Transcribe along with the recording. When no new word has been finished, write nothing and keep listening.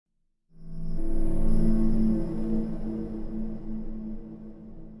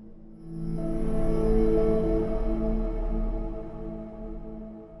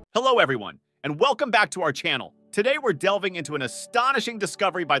Hello everyone, and welcome back to our channel. Today we're delving into an astonishing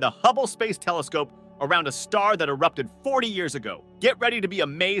discovery by the Hubble Space Telescope around a star that erupted 40 years ago. Get ready to be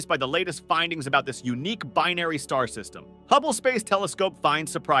amazed by the latest findings about this unique binary star system. Hubble Space Telescope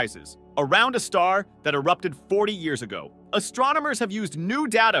finds surprises around a star that erupted 40 years ago. Astronomers have used new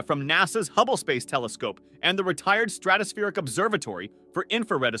data from NASA's Hubble Space Telescope and the retired Stratospheric Observatory for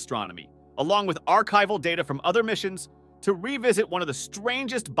infrared astronomy, along with archival data from other missions, to revisit one of the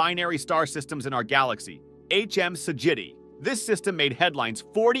strangest binary star systems in our galaxy, HM Sagittae. This system made headlines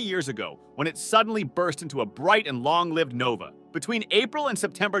 40 years ago when it suddenly burst into a bright and long-lived nova. Between April and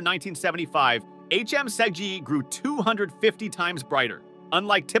September 1975, HM Sge grew 250 times brighter.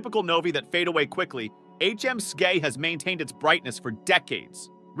 Unlike typical novae that fade away quickly, HM Sge has maintained its brightness for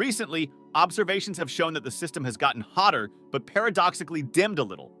decades. Recently, observations have shown that the system has gotten hotter, but paradoxically dimmed a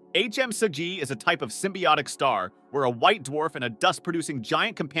little. HM Sge is a type of symbiotic star where a white dwarf and a dust-producing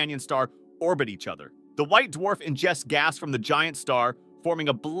giant companion star orbit each other. The white dwarf ingests gas from the giant star, forming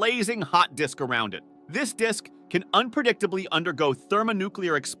a blazing hot disk around it. This disk can unpredictably undergo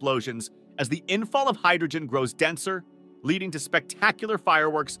thermonuclear explosions as the infall of hydrogen grows denser, leading to spectacular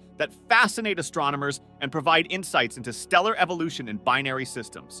fireworks that fascinate astronomers and provide insights into stellar evolution in binary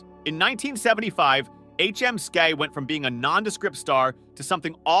systems. In 1975, HM Sge went from being a nondescript star to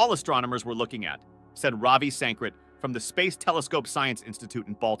something all astronomers were looking at, said Ravi Sankrit from the Space Telescope Science Institute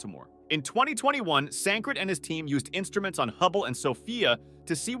in Baltimore. In 2021, Sankrit and his team used instruments on Hubble and SOFIA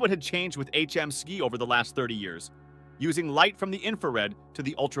to see what had changed with HM Sge over the last 30 years, using light from the infrared to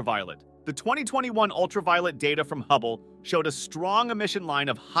the ultraviolet. The 2021 ultraviolet data from Hubble showed a strong emission line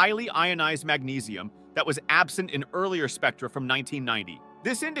of highly ionized magnesium that was absent in earlier spectra from 1990.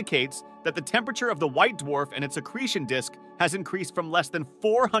 This indicates that the temperature of the white dwarf and its accretion disk has increased from less than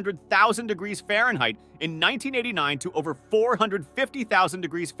 400,000 degrees Fahrenheit in 1989 to over 450,000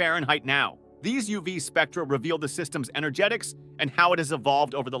 degrees Fahrenheit now. These UV spectra reveal the system's energetics and how it has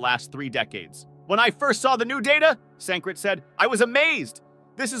evolved over the last 3 decades. "When I first saw the new data," Sankrit said, "I was amazed.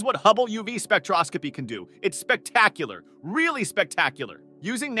 This is what Hubble UV spectroscopy can do. It's spectacular, really spectacular."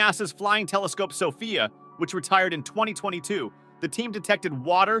 Using NASA's flying telescope SOFIA, which retired in 2022, the team detected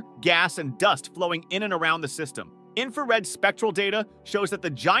water, gas, and dust flowing in and around the system. Infrared spectral data shows that the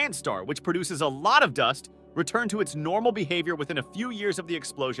giant star, which produces a lot of dust, returned to its normal behavior within a few years of the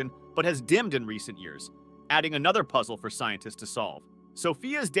explosion, but has dimmed in recent years, adding another puzzle for scientists to solve.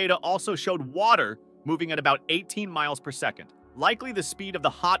 SOFIA's data also showed water moving at about 18 miles per second, likely the speed of the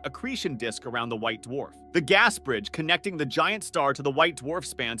hot accretion disk around the white dwarf. The gas bridge connecting the giant star to the white dwarf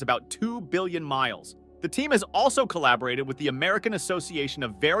spans about 2 billion miles. The team has also collaborated with the American Association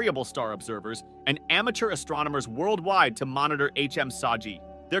of Variable Star Observers and amateur astronomers worldwide to monitor HM Sge.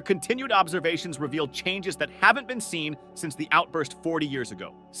 Their continued observations reveal changes that haven't been seen since the outburst 40 years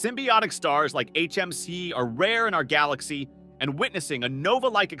ago. Symbiotic stars like HM Sge are rare in our galaxy, and witnessing a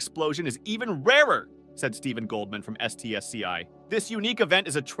nova-like explosion is even rarer, said Stephen Goldman from STSCI. This unique event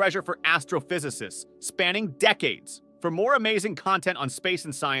is a treasure for astrophysicists, spanning decades. For more amazing content on space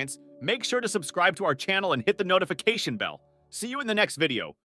and science, make sure to subscribe to our channel and hit the notification bell. See you in the next video.